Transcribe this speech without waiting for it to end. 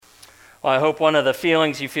Well, I hope one of the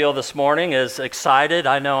feelings you feel this morning is excited.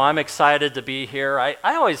 I know I'm excited to be here. I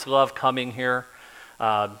always love coming here.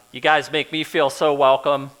 You guys make me feel so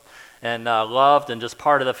welcome and loved and just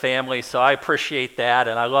part of the family, so I appreciate that,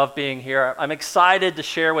 and I love being here. I'm excited to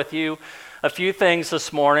share with you a few things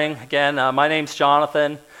this morning. Again, my name's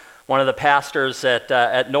Jonathan, one of the pastors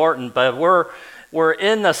at Norton, but we're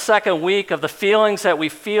in the second week of the Feelings That We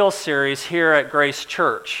Feel series here at Grace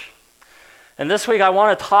Church. And this week I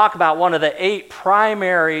want to talk about one of the 8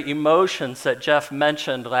 primary emotions that Jeff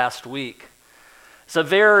mentioned last week. It's a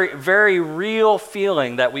very, very real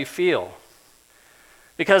feeling that we feel.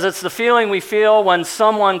 Because it's the feeling we feel when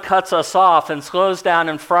someone cuts us off and slows down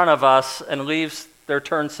in front of us and leaves their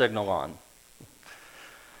turn signal on.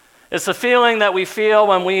 It's the feeling that we feel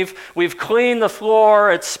when we've cleaned the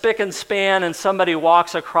floor, it's spick and span, and somebody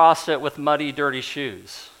walks across it with muddy, dirty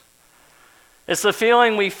shoes. It's the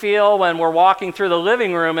feeling we feel when we're walking through the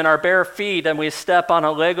living room in our bare feet and we step on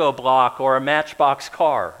a Lego block or a Matchbox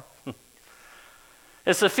car.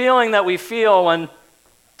 It's the feeling that we feel when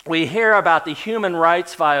we hear about the human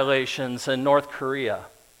rights violations in North Korea,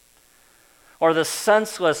 or the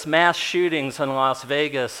senseless mass shootings in Las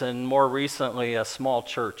Vegas, and more recently, a small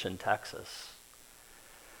church in Texas.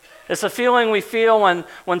 It's a feeling we feel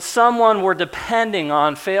when someone we're depending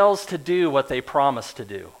on fails to do what they promised to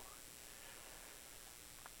do.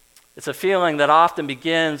 It's a feeling that often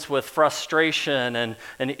begins with frustration and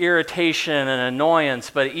irritation and annoyance,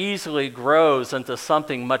 but easily grows into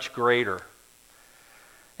something much greater.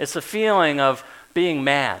 It's a feeling of being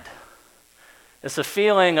mad. It's a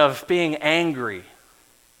feeling of being angry.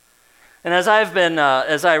 And as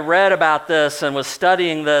I read about this and was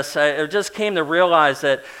studying this, I just came to realize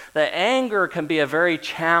that anger can be a very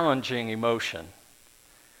challenging emotion.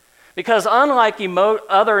 Because unlike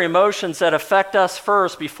other emotions that affect us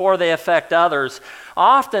first before they affect others,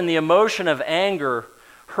 often the emotion of anger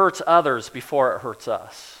hurts others before it hurts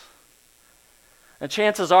us. And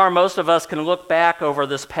chances are most of us can look back over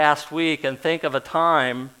this past week and think of a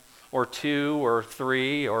time or 2 or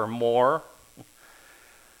 3 or more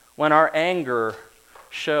when our anger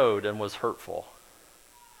showed and was hurtful.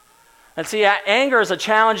 And see, anger is a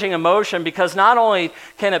challenging emotion because not only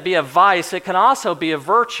can it be a vice, it can also be a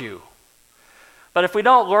virtue. But if we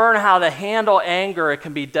don't learn how to handle anger, it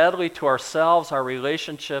can be deadly to ourselves, our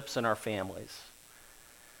relationships, and our families.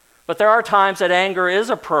 But there are times that anger is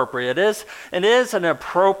appropriate. It is an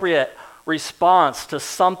appropriate response to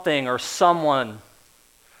something or someone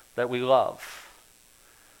that we love.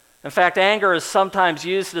 In fact, anger is sometimes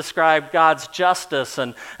used to describe God's justice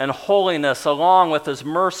and holiness along with his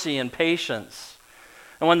mercy and patience.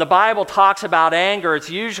 And when the Bible talks about anger,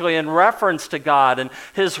 it's usually in reference to God and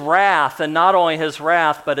his wrath, and not only his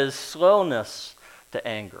wrath, but his slowness to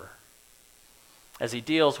anger, as he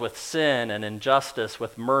deals with sin and injustice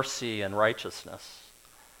with mercy and righteousness.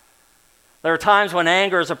 There are times when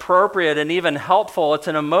anger is appropriate and even helpful. It's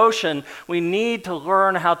an emotion we need to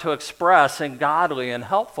learn how to express in godly and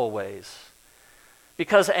helpful ways.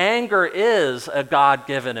 Because anger is a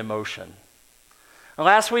God-given emotion. And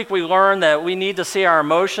last week we learned that we need to see our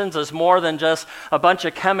emotions as more than just a bunch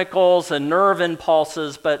of chemicals and nerve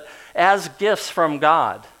impulses, but as gifts from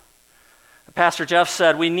God. Pastor Jeff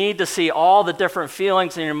said we need to see all the different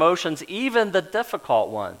feelings and emotions, even the difficult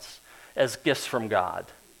ones, as gifts from God.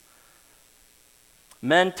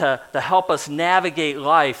 Meant to help us navigate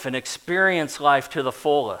life and experience life to the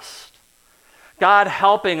fullest. God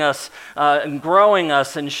helping us and growing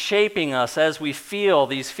us and shaping us as we feel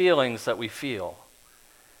these feelings that we feel.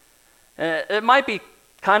 It might be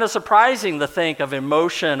kind of surprising to think of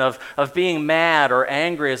emotion of being mad or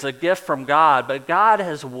angry as a gift from God, but God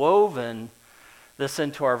has woven this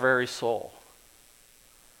into our very soul.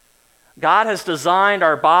 God has designed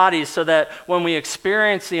our bodies so that when we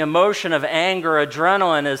experience the emotion of anger,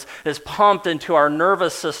 adrenaline is pumped into our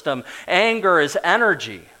nervous system. Anger is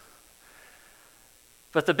energy.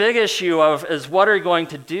 But the big issue is what are you going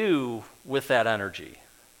to do with that energy?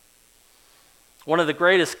 One of the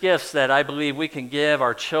greatest gifts that I believe we can give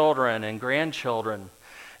our children and grandchildren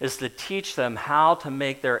is to teach them how to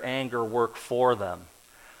make their anger work for them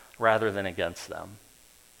rather than against them.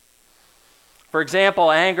 For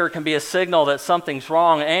example, anger can be a signal that something's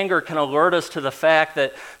wrong. Anger can alert us to the fact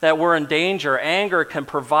that we're in danger. Anger can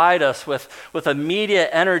provide us with immediate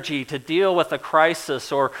energy to deal with a crisis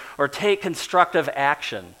or take constructive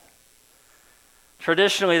action.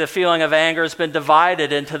 Traditionally, the feeling of anger has been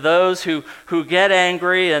divided into those who get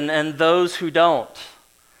angry and those who don't.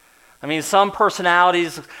 I mean, some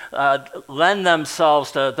personalities lend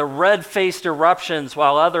themselves to the red-faced eruptions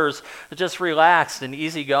while others are just relaxed and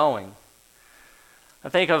easygoing. I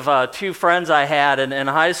think of two friends I had in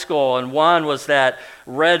high school, and one was that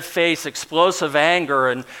red-faced, explosive anger,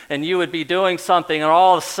 and you would be doing something, and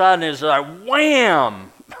all of a sudden it was like,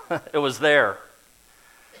 wham! It was there.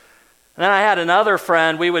 And then I had another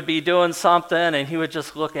friend, we would be doing something, and he would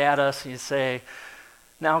just look at us, and he'd say,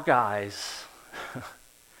 now guys.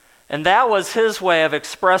 And that was his way of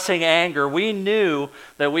expressing anger. We knew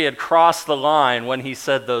that we had crossed the line when he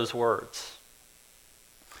said those words.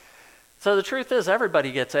 So the truth is,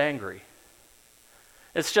 everybody gets angry.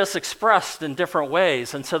 It's just expressed in different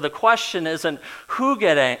ways. And so the question isn't who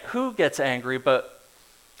gets angry, but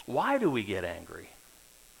why do we get angry?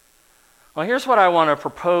 Well, here's what I want to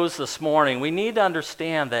propose this morning. We need to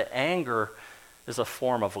understand that anger is a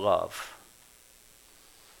form of love.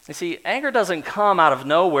 You see, anger doesn't come out of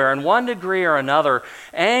nowhere. In one degree or another,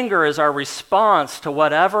 anger is our response to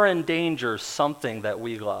whatever endangers something that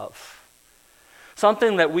we love.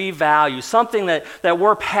 Something that we value, something that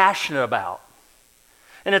we're passionate about.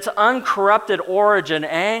 In its uncorrupted origin,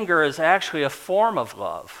 anger is actually a form of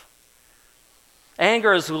love.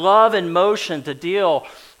 Anger is love in motion to deal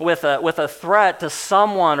with a threat to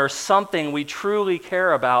someone or something we truly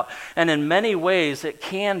care about, and in many ways it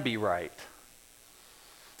can be right.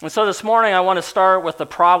 And so this morning I want to start with the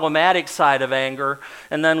problematic side of anger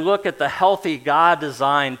and then look at the healthy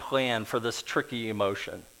God-designed plan for this tricky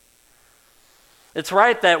emotion. It's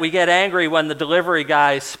right that we get angry when the delivery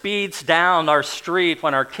guy speeds down our street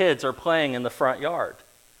when our kids are playing in the front yard.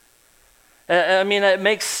 I mean, it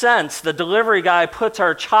makes sense. The delivery guy puts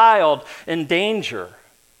our child in danger.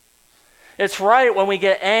 It's right when we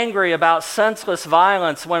get angry about senseless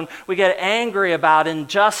violence, when we get angry about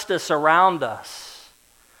injustice around us.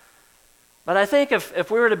 But I think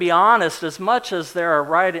if we were to be honest, as much as there are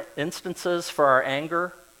right instances for our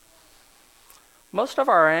anger, most of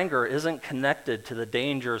our anger isn't connected to the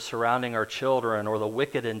dangers surrounding our children or the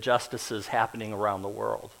wicked injustices happening around the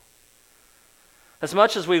world. As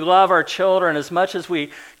much as we love our children, as much as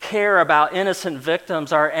we care about innocent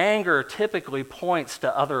victims, our anger typically points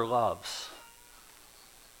to other loves.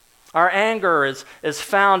 Our anger is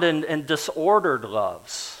found in disordered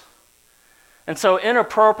loves. And so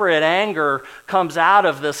inappropriate anger comes out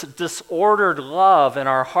of this disordered love in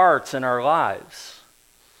our hearts and our lives.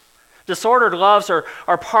 Disordered loves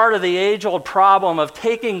are part of the age-old problem of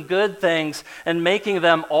taking good things and making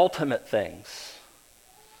them ultimate things.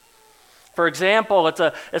 For example,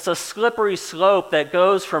 it's a slippery slope that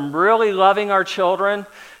goes from really loving our children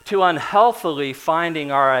to unhealthily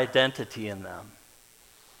finding our identity in them.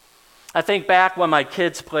 I think back when my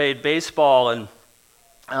kids played baseball and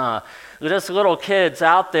just little kids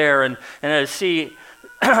out there, and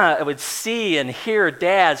I would see and hear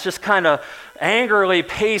dads just kind of angrily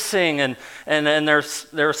pacing, and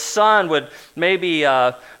their son would maybe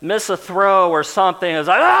miss a throw or something. It's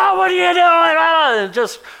like, oh, what are you doing? And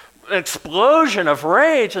just an explosion of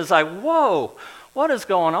rage. It's like, whoa, what is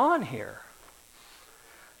going on here?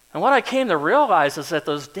 And what I came to realize is that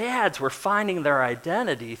those dads were finding their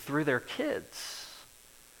identity through their kids.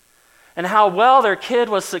 And how well their kid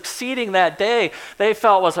was succeeding that day, they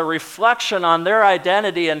felt was a reflection on their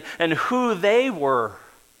identity and who they were.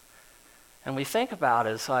 And we think about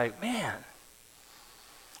it, it's like, man,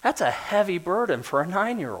 that's a heavy burden for a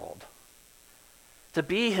 9-year-old to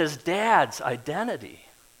be his dad's identity.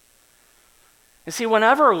 You see,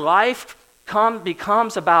 whenever life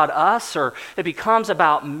becomes about us or it becomes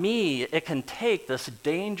about me, it can take this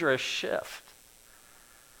dangerous shift.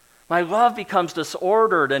 My love becomes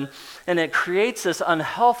disordered and it creates this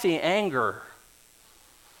unhealthy anger.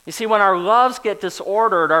 You see, when our loves get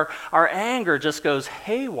disordered, our anger just goes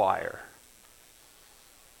haywire.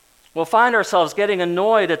 We'll find ourselves getting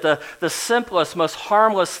annoyed at the simplest, most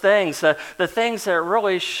harmless things, the things that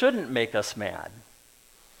really shouldn't make us mad.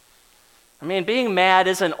 I mean, being mad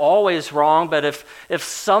isn't always wrong, but if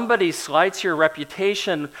somebody slights your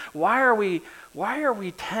reputation, why are we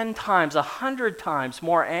 10 times, 100 times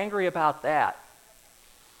more angry about that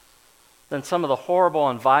than some of the horrible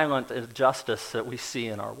and violent injustice that we see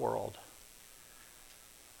in our world?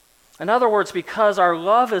 In other words, because our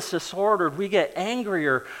love is disordered, we get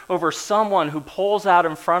angrier over someone who pulls out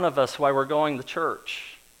in front of us while we're going to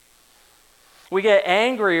church. We get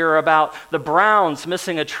angrier about the Browns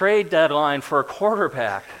missing a trade deadline for a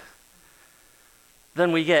quarterback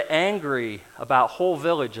than we get angry about whole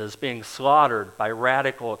villages being slaughtered by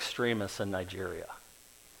radical extremists in Nigeria.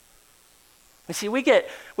 You see, we get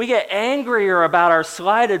angrier about our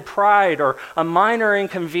slighted pride or a minor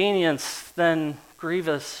inconvenience than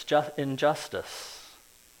grievous injustice.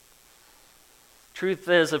 Truth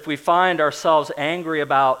is, if we find ourselves angry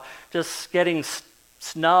about just getting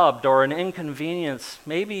snubbed or an inconvenience,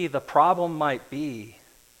 maybe the problem might be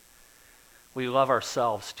we love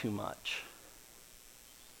ourselves too much.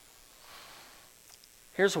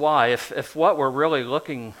 Here's why. If what we're really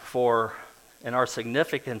looking for in our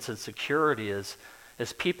significance and security is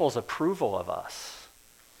people's approval of us,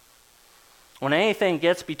 when anything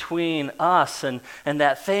gets between us and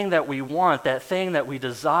that thing that we want, that thing that we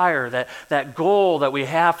desire, that goal that we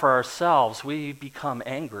have for ourselves, we become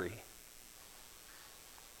angry.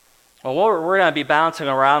 Well, we're going to be bouncing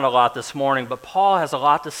around a lot this morning, but Paul has a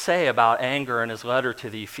lot to say about anger in his letter to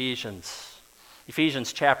the Ephesians.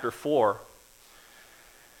 Ephesians chapter 4.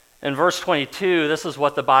 In verse 22, this is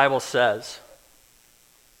what the Bible says.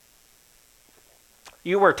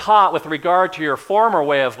 You were taught with regard to your former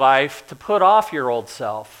way of life to put off your old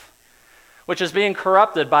self, which is being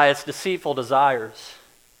corrupted by its deceitful desires,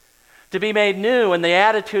 to be made new in the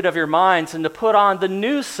attitude of your minds, and to put on the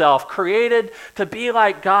new self, created to be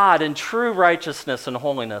like God in true righteousness and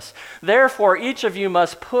holiness. Therefore, each of you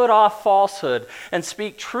must put off falsehood and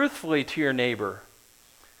speak truthfully to your neighbor,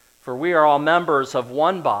 for we are all members of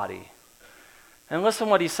one body. And listen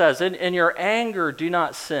what he says, in your anger do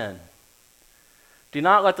not sin. Do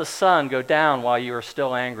not let the sun go down while you are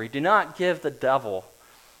still angry. Do not give the devil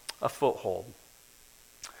a foothold.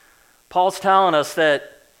 Paul's telling us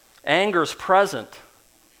that anger's present.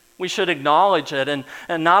 We should acknowledge it, and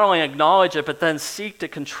not only acknowledge it, but then seek to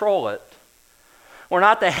control it. We're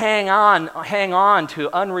not to hang on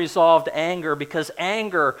to unresolved anger, because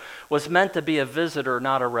anger was meant to be a visitor,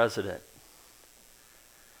 not a resident.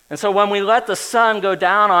 And so when we let the sun go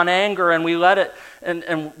down on anger and we let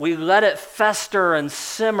it fester and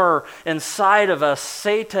simmer inside of us,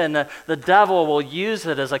 Satan, the devil, will use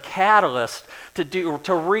it as a catalyst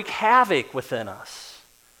to wreak havoc within us.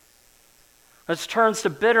 It turns to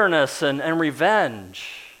bitterness and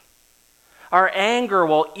revenge. Our anger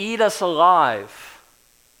will eat us alive,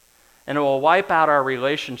 and it will wipe out our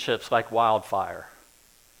relationships like wildfire.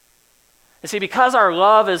 You see, because our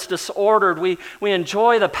love is disordered, we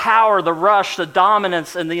enjoy the power, the rush, the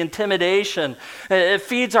dominance, and the intimidation. It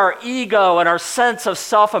feeds our ego and our sense of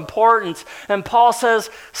self-importance. And Paul says,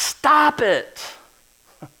 stop it.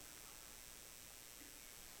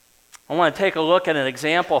 I want to take a look at an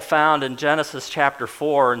example found in Genesis chapter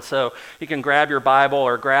 4. And so you can grab your Bible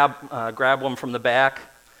or grab one from the back.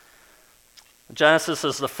 Genesis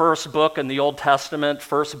is the first book in the Old Testament,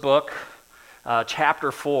 first book,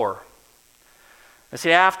 chapter 4. You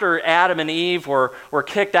see, after Adam and Eve were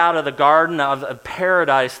kicked out of the Garden of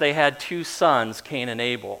Paradise, they had two sons, Cain and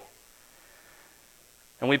Abel.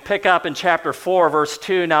 And we pick up in chapter 4, verse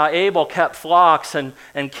 2, now Abel kept flocks and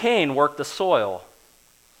Cain worked the soil.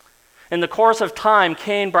 In the course of time,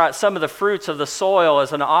 Cain brought some of the fruits of the soil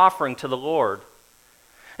as an offering to the Lord.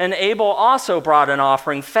 And Abel also brought an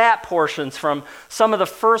offering, fat portions from some of the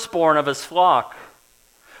firstborn of his flock.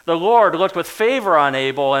 The Lord looked with favor on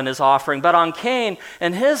Abel and his offering, but on Cain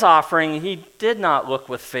and his offering he did not look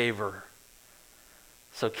with favor.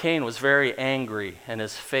 So Cain was very angry and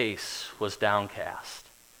his face was downcast.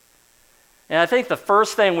 And I think the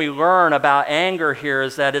first thing we learn about anger here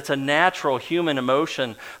is that it's a natural human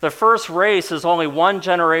emotion. The first race is only one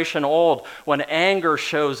generation old when anger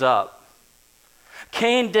shows up.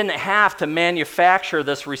 Cain didn't have to manufacture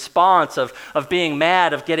this response of being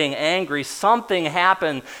mad, of getting angry. Something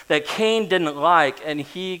happened that Cain didn't like, and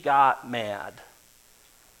he got mad.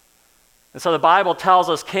 And so the Bible tells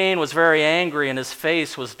us Cain was very angry and his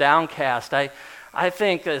face was downcast. I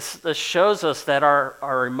think this shows us that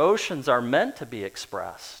our emotions are meant to be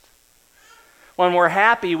expressed. When we're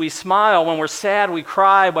happy, we smile. When we're sad, we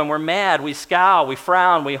cry. When we're mad, we scowl, we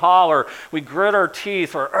frown, we holler, we grit our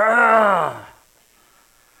teeth, or "Ugh!"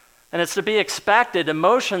 And it's to be expected.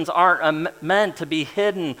 Emotions aren't meant to be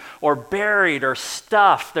hidden or buried or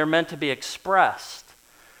stuffed. They're meant to be expressed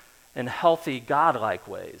in healthy, godlike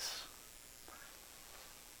ways.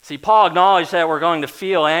 See, Paul acknowledged that we're going to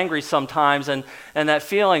feel angry sometimes, and that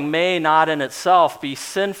feeling may not in itself be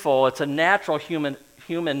sinful. It's a natural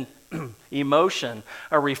human emotion,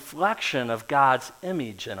 a reflection of God's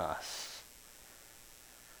image in us.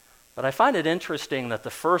 But I find it interesting that the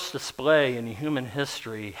first display in human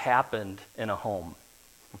history happened in a home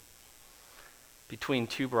between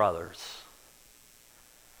two brothers.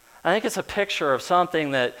 I think it's a picture of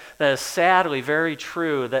something that is sadly very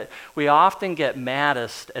true, that we often get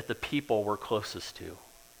maddest at the people we're closest to.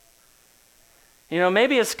 You know,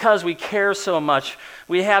 maybe it's because we care so much.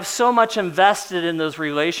 We have so much invested in those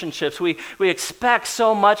relationships. We expect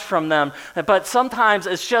so much from them. But sometimes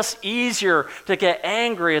it's just easier to get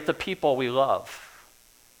angry at the people we love.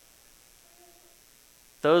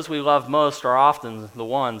 those we love most are often the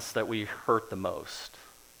ones that we hurt the most.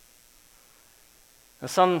 And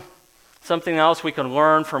something else we can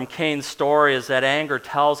learn from Cain's story is that anger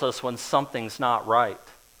tells us when something's not right.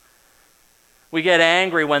 We get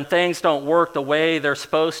angry when things don't work the way they're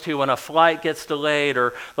supposed to, when a flight gets delayed,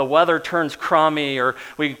 or the weather turns crummy, or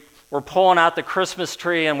we're pulling out the Christmas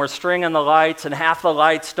tree and we're stringing the lights and half the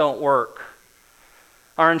lights don't work.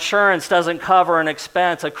 Our insurance doesn't cover an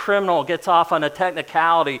expense. A criminal gets off on a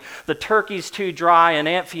technicality. The turkey's too dry and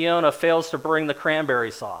Aunt Fiona fails to bring the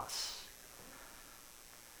cranberry sauce.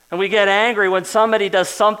 And we get angry when somebody does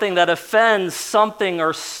something that offends something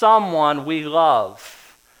or someone we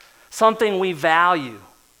love, something we value.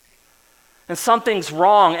 And something's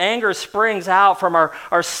wrong. Anger springs out from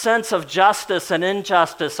our sense of justice and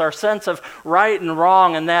injustice, our sense of right and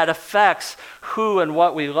wrong, and that affects who and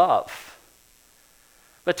what we love.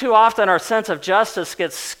 But too often our sense of justice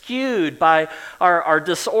gets skewed by our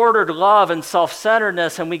disordered love and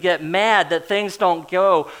self-centeredness, and we get mad that things don't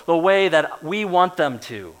go the way that we want them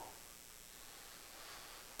to.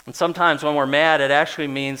 And sometimes when we're mad, it actually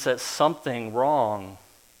means that something wrong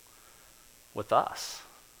with us.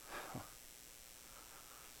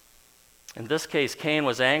 In this case, Cain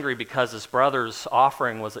was angry because his brother's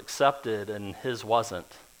offering was accepted and his wasn't.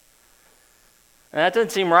 And that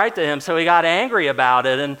didn't seem right to him, so he got angry about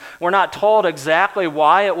it. And we're not told exactly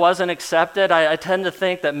why it wasn't accepted. I tend to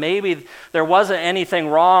think that maybe there wasn't anything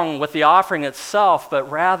wrong with the offering itself, but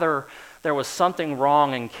rather there was something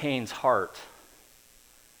wrong in Cain's heart.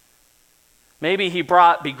 Maybe he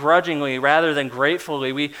brought begrudgingly rather than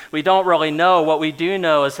gratefully. We don't really know. What we do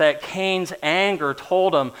know is that Cain's anger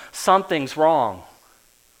told him something's wrong.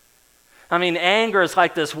 I mean, anger is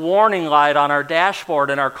like this warning light on our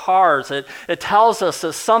dashboard in our cars. It tells us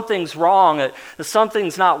that something's wrong, that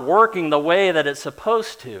something's not working the way that it's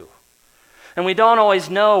supposed to. And we don't always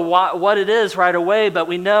know what it is right away, but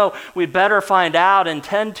we know we'd better find out and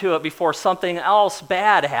tend to it before something else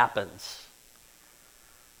bad happens.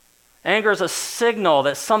 Anger is a signal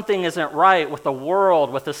that something isn't right with the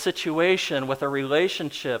world, with the situation, with a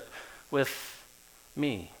relationship, with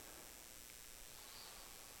me.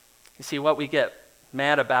 You see, what we get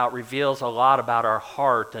mad about reveals a lot about our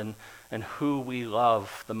heart and who we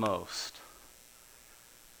love the most.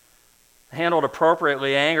 Handled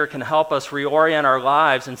appropriately, anger can help us reorient our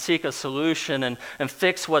lives and seek a solution and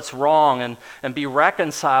fix what's wrong and be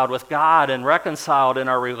reconciled with God and reconciled in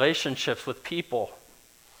our relationships with people.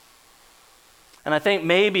 And I think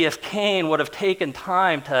maybe if Cain would have taken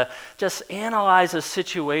time to just analyze his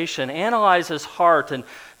situation, analyze his heart, and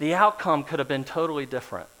the outcome could have been totally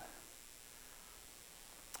different.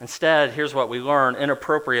 Instead, here's what we learn.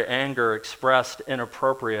 Inappropriate anger expressed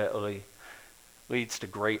inappropriately leads to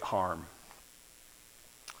great harm.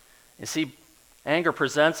 You see, anger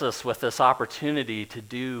presents us with this opportunity to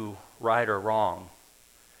do right or wrong.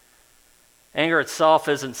 Anger itself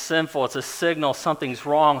isn't sinful. It's a signal something's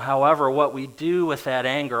wrong. However, what we do with that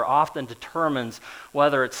anger often determines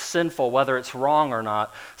whether it's sinful, whether it's wrong or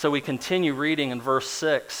not. So we continue reading in verse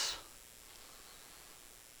 6.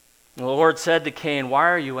 The Lord said to Cain, "Why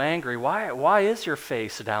are you angry? Why is your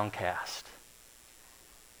face downcast?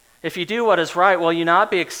 If you do what is right, will you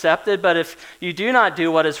not be accepted? But if you do not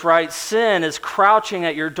do what is right, sin is crouching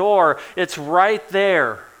at your door. It's right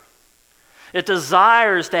there. It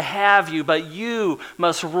desires to have you, but you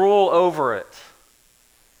must rule over it."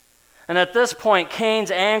 And at this point,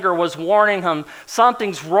 Cain's anger was warning him,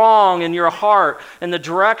 something's wrong in your heart, in the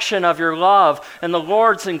direction of your love. And the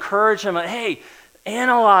Lord's encouraged him, hey,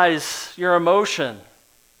 analyze your emotion.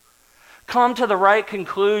 Come to the right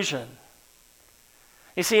conclusion.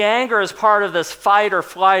 You see, anger is part of this fight or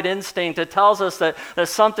flight instinct. It tells us that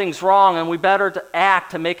something's wrong and we better to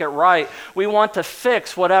act to make it right. We want to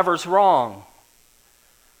fix whatever's wrong.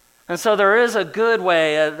 And so there is a good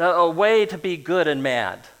way, a way to be good and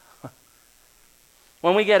mad.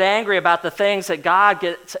 When we get angry about the things that God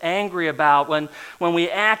gets angry about, when we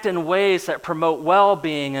act in ways that promote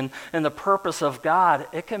well-being and the purpose of God,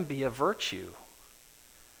 it can be a virtue.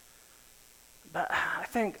 But I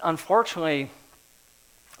think, unfortunately,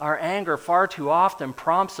 our anger far too often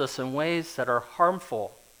prompts us in ways that are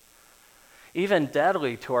harmful, even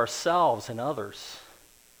deadly to ourselves and others.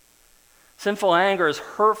 Sinful anger is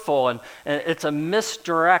hurtful and it's a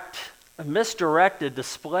misdirected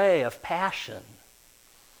display of passion.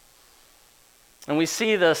 And we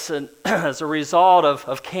see this as a result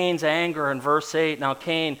of Cain's anger in verse 8. Now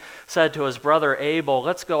Cain said to his brother Abel,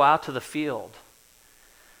 "Let's go out to the field."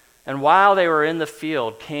 And while they were in the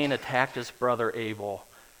field, Cain attacked his brother Abel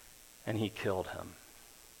and he killed him.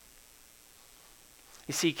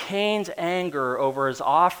 You see, Cain's anger over his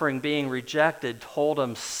offering being rejected told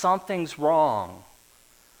him something's wrong.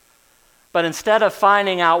 But instead of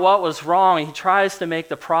finding out what was wrong, he tries to make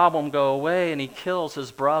the problem go away and he kills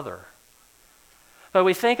his brother. But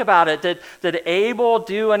we think about it, did Abel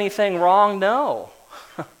do anything wrong? No.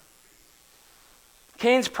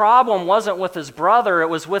 Cain's problem wasn't with his brother, it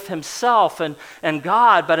was with himself and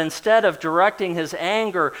God. But instead of directing his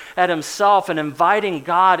anger at himself and inviting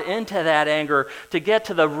God into that anger to get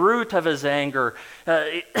to the root of his anger,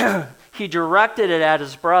 he directed it at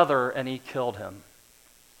his brother and he killed him.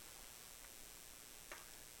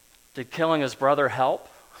 Did killing his brother help?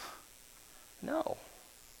 No.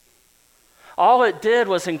 All it did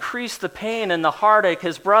was increase the pain and the heartache.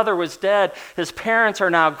 His brother was dead. His parents are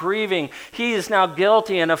now grieving. He is now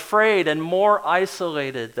guilty and afraid and more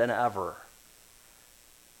isolated than ever.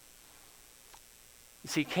 You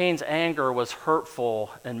see, Cain's anger was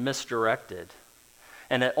hurtful and misdirected,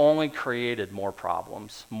 and it only created more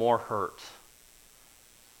problems, more hurt.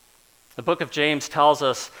 The book of James tells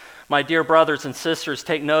us, my dear brothers and sisters,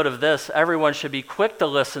 take note of this. Everyone should be quick to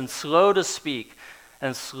listen, slow to speak,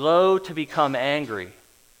 and slow to become angry.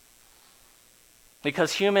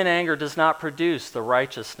 Because human anger does not produce the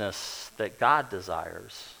righteousness that God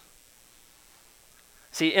desires.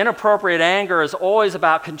 See, inappropriate anger is always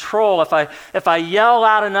about control. If I yell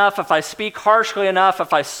out enough, if I speak harshly enough,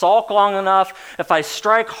 if I sulk long enough, if I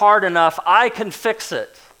strike hard enough, I can fix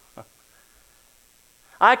it.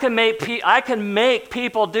 I can make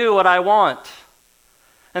people do what I want.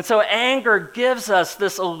 And so anger gives us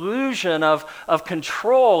this illusion of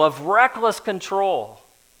control, of reckless control.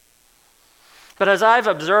 But as I've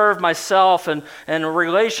observed myself and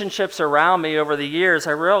relationships around me over the years,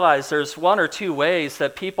 I realize there's one or two ways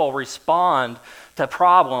that people respond to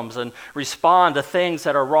problems and respond to things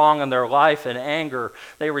that are wrong in their life in anger.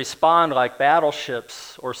 They respond like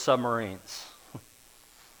battleships or submarines.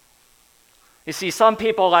 You see, some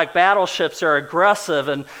people like battleships are aggressive,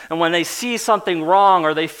 and when they see something wrong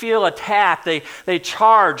or they feel attacked, they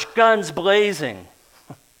charge, guns blazing.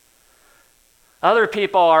 Other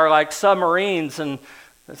people are like submarines and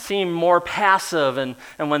seem more passive, and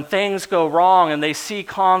when things go wrong and they see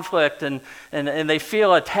conflict and they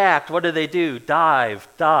feel attacked, what do? Dive,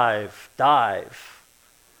 dive, dive.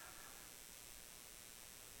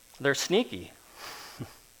 They're sneaky.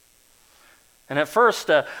 And at first,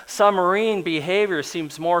 submarine behavior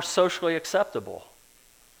seems more socially acceptable.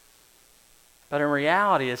 But in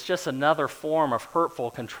reality, it's just another form of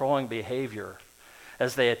hurtful, controlling behavior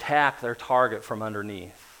as they attack their target from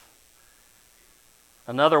underneath.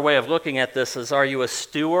 Another way of looking at this is, are you a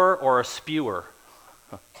stewer or a spewer?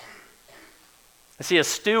 You see, a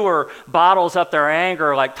stewer bottles up their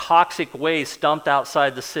anger like toxic waste dumped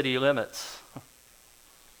outside the city limits.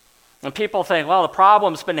 And people think, well, the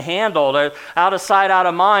problem's been handled, out of sight, out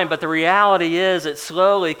of mind, but the reality is it's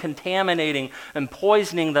slowly contaminating and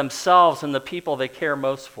poisoning themselves and the people they care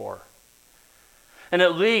most for. And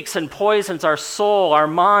it leaks and poisons our soul, our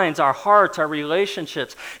minds, our hearts, our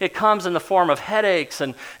relationships. It comes in the form of headaches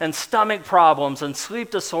and stomach problems and sleep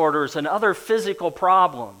disorders and other physical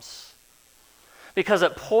problems. Because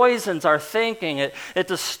it poisons our thinking, it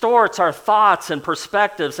distorts our thoughts and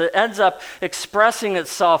perspectives. It ends up expressing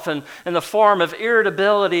itself in the form of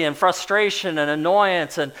irritability and frustration and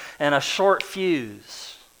annoyance and a short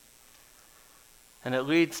fuse. And it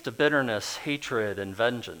leads to bitterness, hatred, and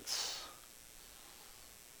vengeance.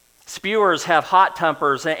 Spewers have hot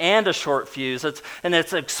tempers and a short fuse. It's an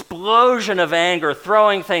explosion of anger,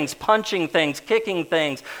 throwing things, punching things, kicking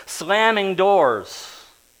things, slamming doors.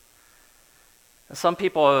 Some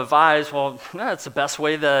people have advised, well, that's the best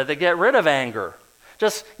way to get rid of anger.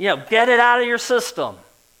 Just, get it out of your system.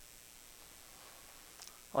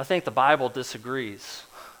 Well, I think the Bible disagrees.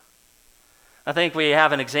 I think we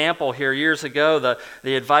have an example here. Years ago,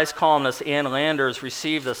 the advice columnist Ann Landers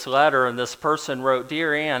received this letter, and this person wrote,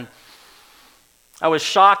 Dear Ann, I was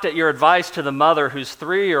shocked at your advice to the mother whose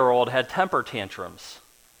 3-year-old had temper tantrums.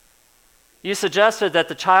 You suggested that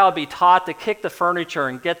the child be taught to kick the furniture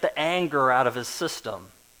and get the anger out of his system.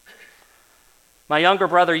 My younger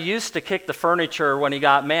brother used to kick the furniture when he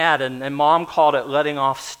got mad, and Mom called it letting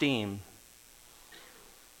off steam.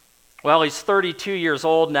 Well, he's 32 years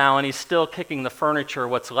old now, and he's still kicking the furniture,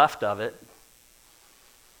 what's left of it.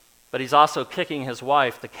 But he's also kicking his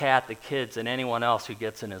wife, the cat, the kids, and anyone else who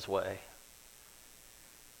gets in his way.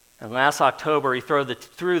 And last October, he threw the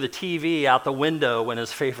TV out the window when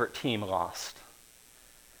his favorite team lost.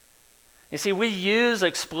 You see, we use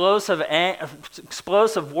explosive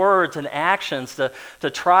words and actions to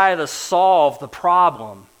try to solve the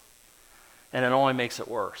problem, and it only makes it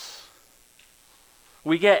worse.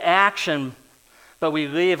 We get action, but we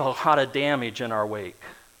leave a lot of damage in our wake.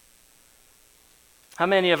 How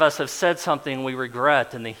many of us have said something we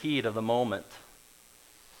regret in the heat of the moment?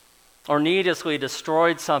 Or needlessly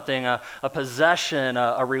destroyed something, a possession,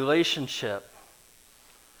 a relationship?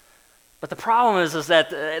 But the problem is that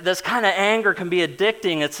this kind of anger can be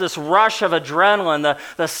addicting. It's this rush of adrenaline,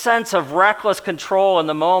 the sense of reckless control in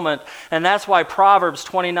the moment. And that's why Proverbs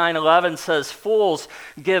 29:11 says, "Fools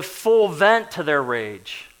give full vent to their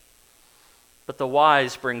rage, but the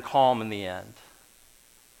wise bring calm in the end."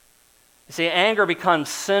 You see, anger becomes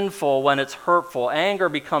sinful when it's hurtful. Anger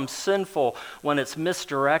becomes sinful when it's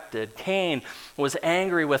misdirected. Cain was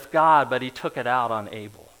angry with God, but he took it out on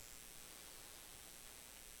Abel.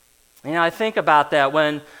 You know, I think about that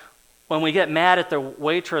when we get mad at the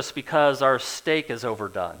waitress because our steak is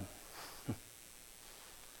overdone.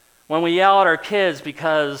 When we yell at our kids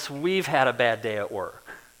because we've had a bad day at work.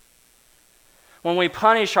 When we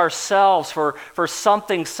punish ourselves for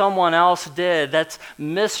something someone else did, that's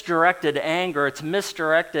misdirected anger. It's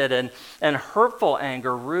misdirected and hurtful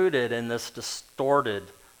anger rooted in this distorted,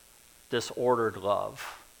 disordered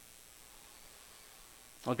love.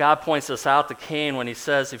 Well, God points this out to Cain when he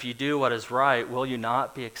says, "If you do what is right, will you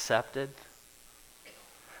not be accepted?"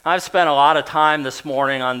 I've spent a lot of time this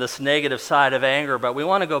morning on this negative side of anger, but we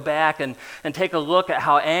want to go back and take a look at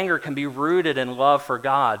how anger can be rooted in love for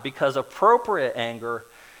God, because appropriate anger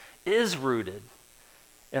is rooted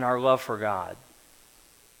in our love for God.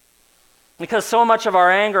 Because so much of our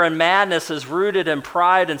anger and madness is rooted in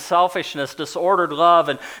pride and selfishness, disordered love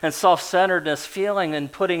and self-centeredness. Feeling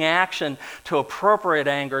and putting action to appropriate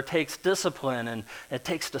anger takes discipline and it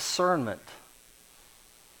takes discernment.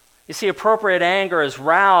 You see, appropriate anger is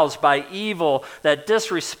roused by evil that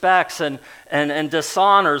disrespects and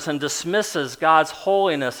dishonors and dismisses God's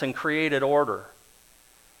holiness and created order.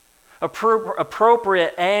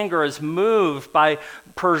 Appropriate anger is moved by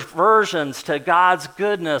perversions to God's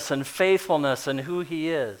goodness and faithfulness and who He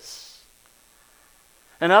is.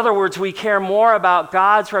 In other words, we care more about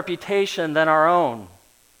God's reputation than our own.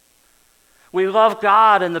 We love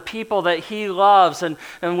God and the people that He loves, and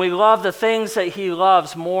we love the things that He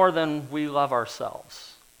loves more than we love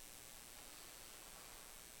ourselves.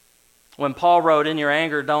 When Paul wrote, "In your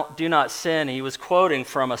anger, do not sin," he was quoting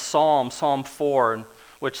from a psalm, Psalm 4,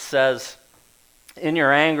 which says, "In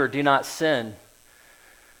your anger, do not sin.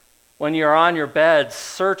 When you're on your beds,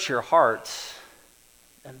 search your hearts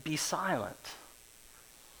and be silent."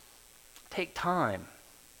 Take time.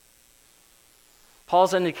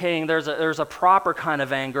 Paul's indicating there's a proper kind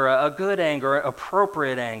of anger, a good anger,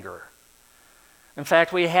 appropriate anger. In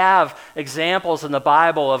fact, we have examples in the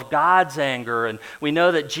Bible of God's anger, and we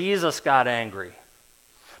know that Jesus got angry.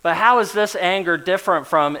 But how is this anger different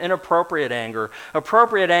from inappropriate anger?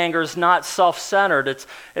 Appropriate anger is not self-centered.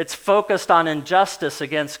 It's focused on injustice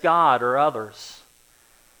against God or others.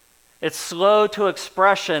 It's slow to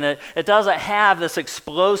expression. It doesn't have this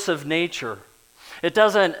explosive nature. It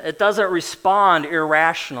doesn't respond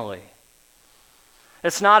irrationally.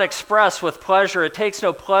 It's not expressed with pleasure. It takes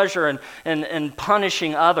no pleasure in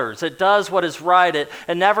punishing others. It does what is right. It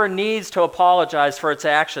never needs to apologize for its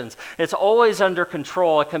actions. It's always under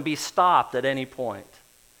control. It can be stopped at any point.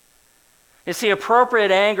 You see, appropriate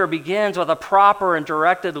anger begins with a proper and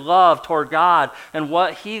directed love toward God and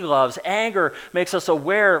what He loves. Anger makes us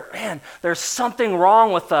aware, man, there's something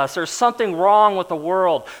wrong with us. There's something wrong with the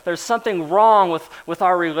world. There's something wrong with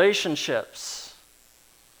our relationships.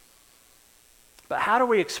 But how do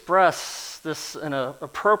we express this in an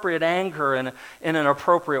appropriate anger and in an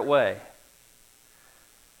appropriate way?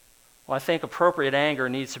 Well, I think appropriate anger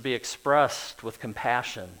needs to be expressed with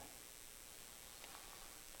compassion.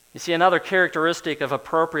 You see, another characteristic of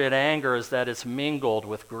appropriate anger is that it's mingled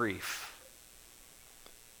with grief.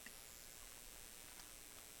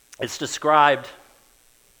 It's described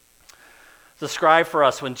for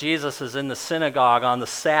us when Jesus is in the synagogue on the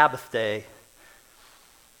Sabbath day.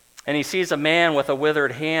 And he sees a man with a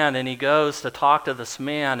withered hand, and he goes to talk to this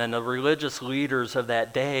man, and the religious leaders of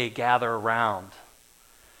that day gather around.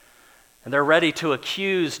 And they're ready to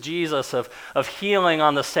accuse Jesus of healing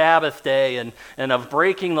on the Sabbath day and of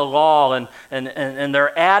breaking the law, and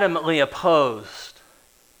they're adamantly opposed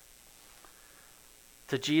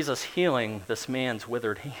to Jesus healing this man's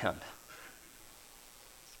withered hand.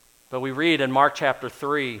 But we read in Mark chapter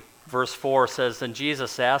 3, verse 4 says, "Then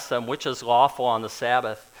Jesus asked them, which is lawful on the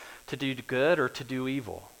Sabbath, to do good or to do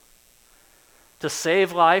evil? To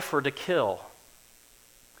save life or to kill?"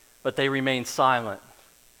 But they remained silent.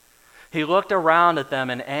 He looked around at them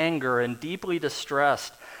in anger and deeply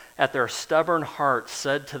distressed at their stubborn hearts,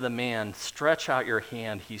 said to the man, "Stretch out your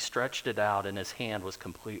hand." He stretched it out, and his hand was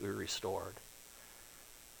completely restored.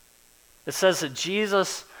 It says that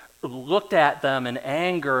Jesus looked at them in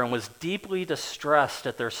anger and was deeply distressed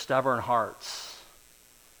at their stubborn hearts.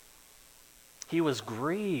 He was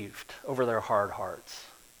grieved over their hard hearts.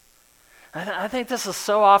 I think this is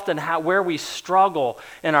so often where we struggle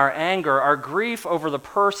in our anger. Our grief over the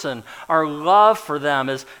person, our love for them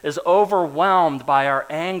is overwhelmed by our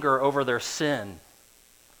anger over their sin.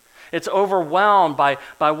 It's overwhelmed by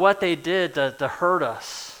what they did to hurt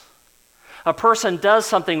us. A person does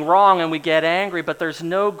something wrong and we get angry, but there's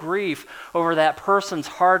no grief over that person's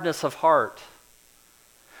hardness of heart.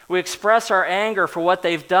 We express our anger for what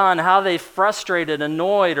they've done, how they've frustrated,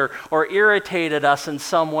 annoyed, or irritated us in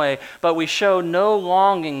some way, but we show no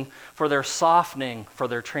longing for their softening, for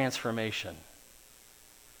their transformation.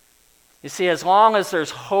 You see, as long as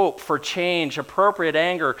there's hope for change, appropriate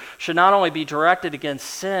anger should not only be directed against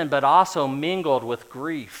sin, but also mingled with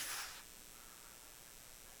grief.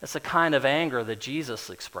 It's the kind of anger that Jesus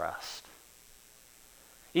expressed.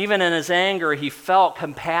 Even in his anger, he felt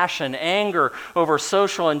compassion. Anger over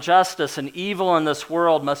social injustice and evil in this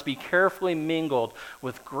world must be carefully mingled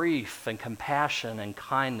with grief and compassion and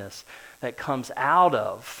kindness that comes out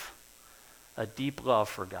of a deep love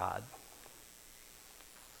for God.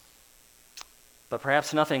 But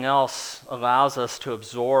perhaps nothing else allows us to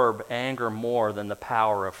absorb anger more than the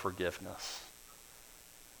power of forgiveness.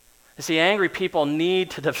 You see, angry people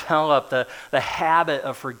need to develop the habit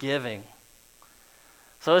of forgiving.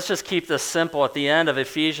 So let's just keep this simple. At the end of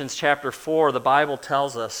Ephesians chapter 4, the Bible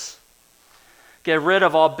tells us, "Get rid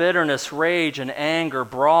of all bitterness, rage, and anger,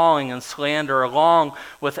 brawling and slander, along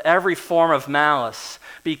with every form of malice.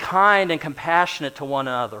 Be kind and compassionate to one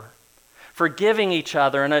another, forgiving each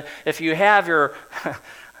other." And if you have your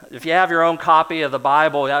own copy of the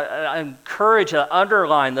Bible, I encourage you to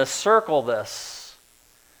underline this, circle this.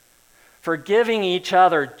 Forgiving each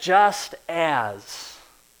other just as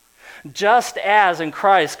in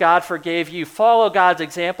Christ God forgave you. Follow God's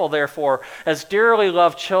example, therefore, as dearly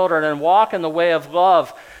loved children, and walk in the way of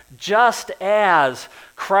love, just as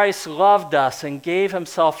Christ loved us and gave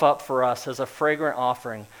himself up for us as a fragrant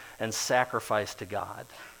offering and sacrifice to God.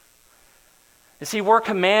 You see, we're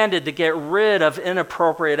commanded to get rid of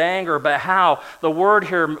inappropriate anger, but how? The word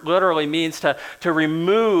here literally means to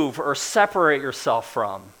remove or separate yourself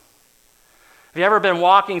from. Have you ever been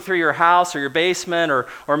walking through your house or your basement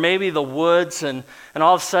or maybe the woods and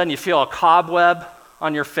all of a sudden you feel a cobweb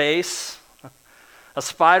on your face, a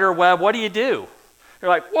spider web? What do? You're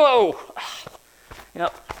like, whoa!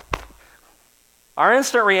 Our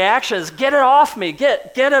instant reaction is, get it off me,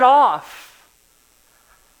 get it off.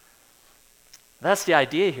 That's the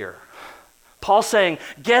idea here. Paul's saying,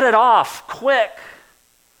 get it off, quick.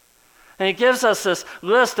 And he gives us this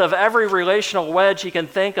list of every relational wedge he can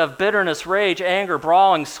think of: bitterness, rage, anger,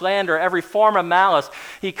 brawling, slander, every form of malice.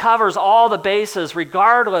 He covers all the bases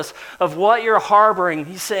regardless of what you're harboring.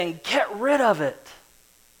 He's saying, get rid of it.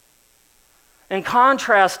 In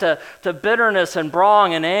contrast to bitterness and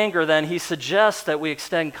brawling and anger, then, he suggests that we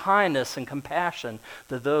extend kindness and compassion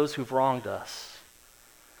to those who've wronged us.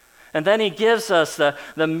 And then he gives us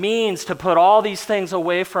the means to put all these things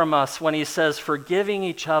away from us when he says, forgiving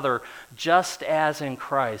each other just as in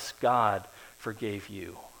Christ God forgave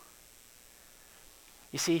you.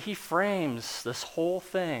 You see, he frames this whole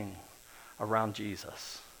thing around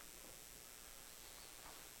Jesus.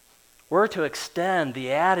 We're to extend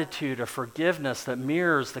the attitude of forgiveness that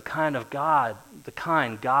mirrors the kind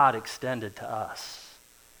God extended to us.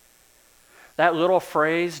 That little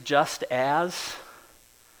phrase, just as,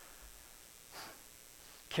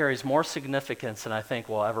 carries more significance than I think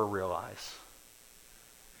we'll ever realize.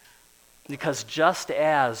 Because just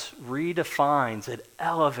as redefines, it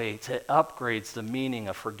elevates, it upgrades the meaning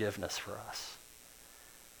of forgiveness for us.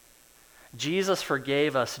 Jesus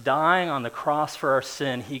forgave us, dying on the cross for our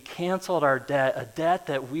sin. He canceled our debt, a debt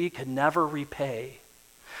that we could never repay.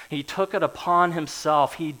 He took it upon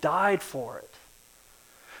himself. He died for it.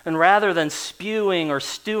 And rather than spewing or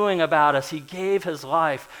stewing about us, he gave his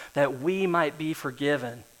life that we might be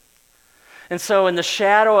forgiven. And so in the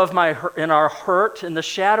shadow of our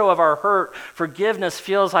hurt, forgiveness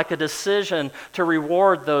feels like a decision to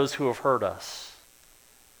reward those who have hurt us.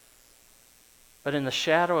 But in the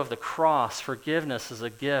shadow of the cross, forgiveness is a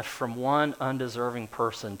gift from one undeserving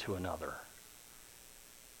person to another.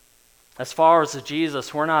 As far as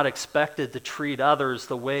Jesus, we're not expected to treat others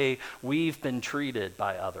the way we've been treated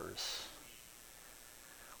by others.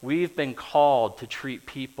 We've been called to treat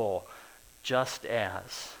people just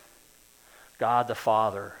as God the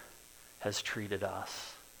Father has treated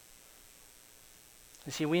us.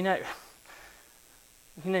 You see, we may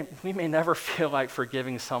never feel like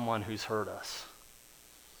forgiving someone who's hurt us.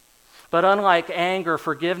 But unlike anger,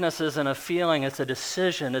 forgiveness isn't a feeling, it's a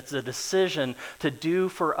decision. It's a decision to do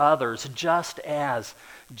for others just as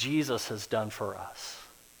Jesus has done for us.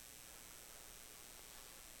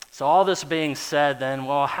 So all this being said then,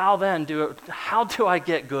 well, how do I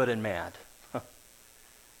get good and mad?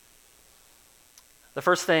 The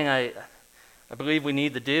first thing I believe we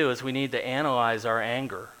need to do is we need to analyze our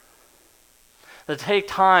anger. To take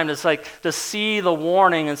time to see the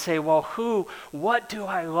warning and say, well, what do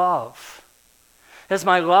I love? Has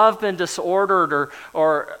my love been disordered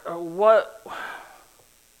or what?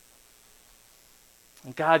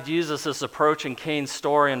 God uses this approach in Cain's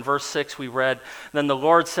story. In verse 6 we read, then the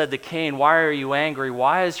Lord said to Cain, why are you angry?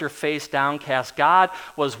 Why is your face downcast? God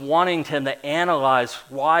was wanting him to analyze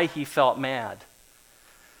why he felt mad.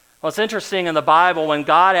 Well, it's interesting in the Bible, when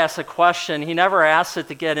God asks a question, he never asks it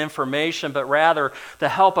to get information, but rather to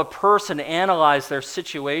help a person analyze their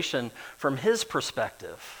situation from his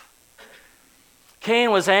perspective.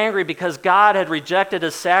 Cain was angry because God had rejected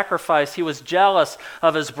his sacrifice. He was jealous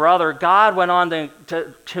of his brother. God went on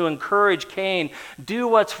to encourage Cain, do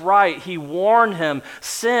what's right. He warned him,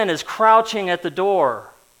 sin is crouching at the door.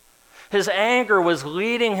 His anger was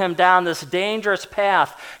leading him down this dangerous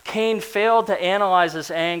path. Cain failed to analyze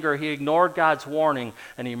his anger. He ignored God's warning,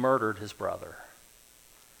 and he murdered his brother.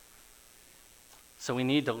 So we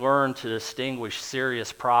need to learn to distinguish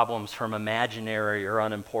serious problems from imaginary or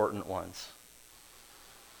unimportant ones.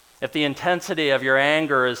 If the intensity of your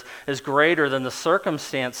anger is greater than the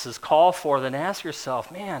circumstances call for, then ask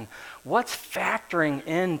yourself, man, what's factoring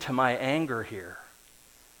into my anger here?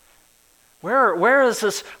 Where is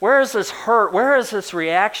this hurt? Where is this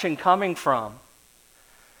reaction coming from?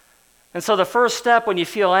 And so the first step when you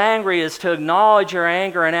feel angry is to acknowledge your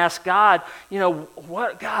anger and ask God,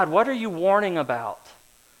 what are you warning about?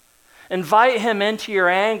 Invite him into your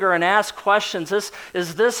anger and ask questions.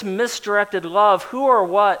 Is this misdirected love? Who or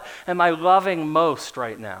what am I loving most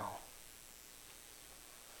right now?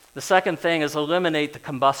 The second thing is eliminate the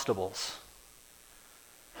combustibles.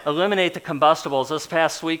 Eliminate the combustibles. This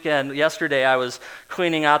past weekend, yesterday, I was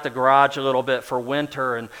cleaning out the garage a little bit for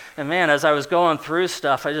winter, and man, as I was going through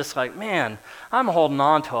stuff, I just I'm holding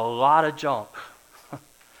on to a lot of junk.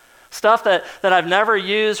 Stuff that I've never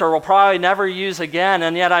used or will probably never use again,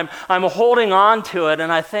 and yet I'm holding on to it,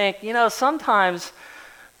 and I think, sometimes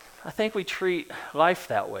I think we treat life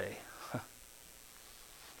that way.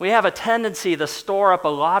 We have a tendency to store up a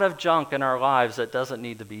lot of junk in our lives that doesn't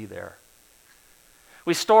need to be there.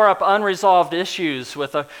 We store up unresolved issues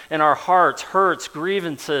in our hearts, hurts,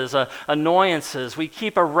 grievances, annoyances. We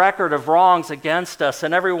keep a record of wrongs against us,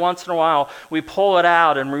 and every once in a while we pull it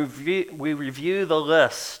out and we review the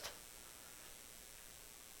list.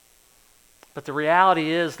 But the reality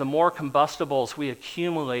is, the more combustibles we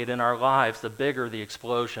accumulate in our lives, the bigger the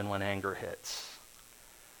explosion when anger hits.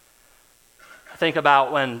 Think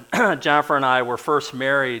about when Jennifer and I were first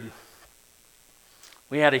married.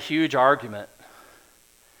 We had a huge argument.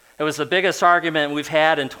 It was the biggest argument we've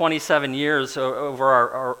had in 27 years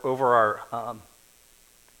over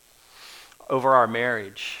our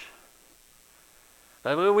marriage.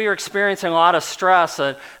 But we were experiencing a lot of stress,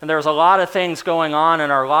 and there was a lot of things going on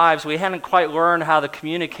in our lives. We hadn't quite learned how to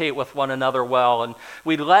communicate with one another well, and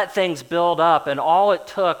we'd let things build up, and all it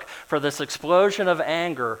took for this explosion of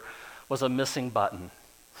anger was a missing button.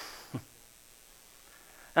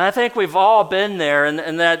 And I think we've all been there,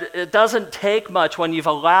 and that it doesn't take much when you've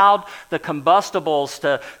allowed the combustibles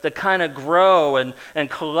to kind of grow and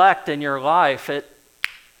collect in your life. It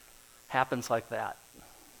happens like that.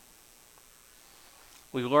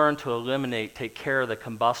 We learn to take care of the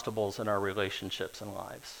combustibles in our relationships and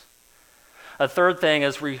lives. A third thing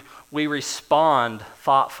is we respond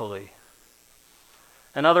thoughtfully.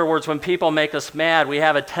 In other words, when people make us mad, we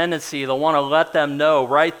have a tendency to want to let them know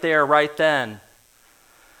right there, right then.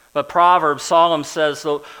 But Proverbs, Solomon says,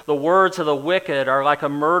 the words of the wicked are like a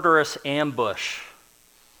murderous ambush,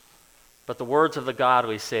 but the words of the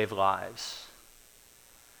godly save lives.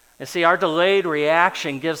 And see, our delayed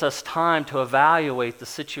reaction gives us time to evaluate the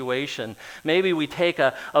situation. Maybe we take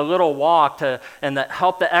a little walk and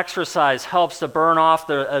the exercise helps to burn off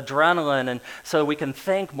the adrenaline, and so we can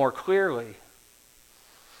think more clearly.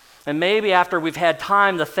 And maybe after we've had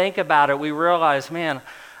time to think about it, we realize, man,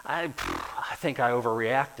 I think I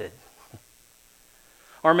overreacted.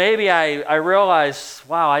 Or maybe I realized,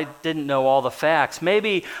 wow, I didn't know all the facts.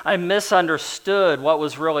 Maybe I misunderstood what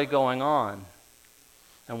was really going on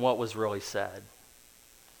and what was really said.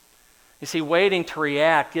 You see, waiting to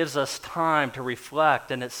react gives us time to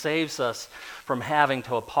reflect, and it saves us from having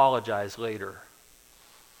to apologize later.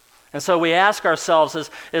 And so we ask ourselves,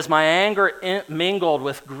 is my anger mingled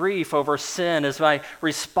with grief over sin? Is my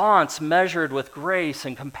response measured with grace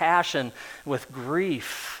and compassion, with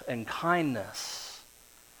grief and kindness,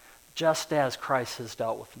 just as Christ has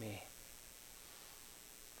dealt with me?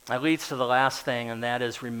 That leads to the last thing, and that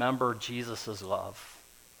is remember Jesus' love.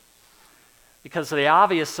 Because the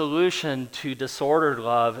obvious solution to disordered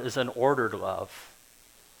love is an ordered love.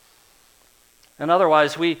 And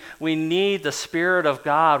otherwise, we need the Spirit of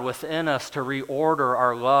God within us to reorder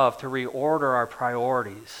our love, to reorder our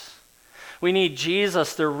priorities. We need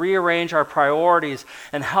Jesus to rearrange our priorities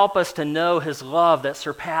and help us to know his love that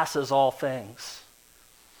surpasses all things.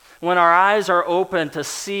 When our eyes are open to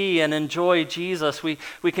see and enjoy Jesus, we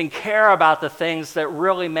can care about the things that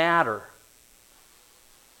really matter.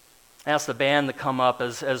 I ask the band to come up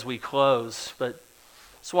as we close, but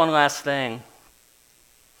just one last thing.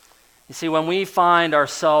 You see, when we find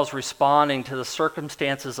ourselves responding to the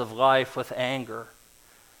circumstances of life with anger,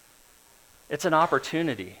 it's an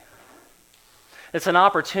opportunity. It's an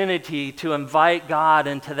opportunity to invite God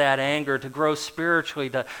into that anger, to grow spiritually,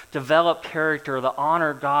 to develop character, to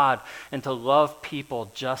honor God, and to love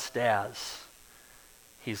people just as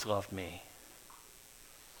he's loved me.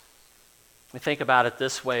 We think about it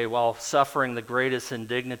this way: while suffering the greatest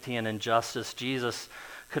indignity and injustice, Jesus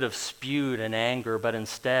could have spewed in anger, but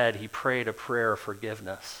instead he prayed a prayer of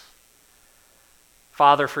forgiveness.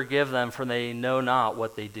 Father, forgive them, for they know not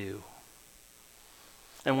what they do.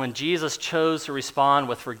 And when Jesus chose to respond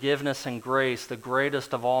with forgiveness and grace, the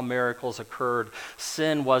greatest of all miracles occurred.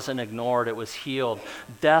 Sin wasn't ignored, it was healed.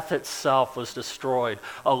 Death itself was destroyed.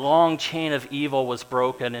 A long chain of evil was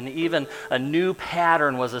broken, and even a new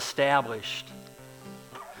pattern was established.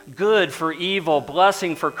 Good for evil,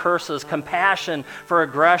 blessing for curses, compassion for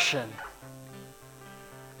aggression.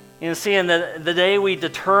 You see, and the day we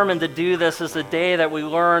determine to do this is the day that we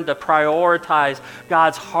learn to prioritize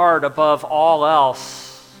God's heart above all else.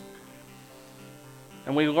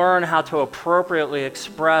 And we learn how to appropriately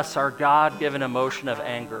express our God-given emotion of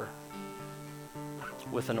anger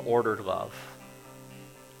with an ordered love.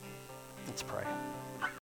 Let's pray.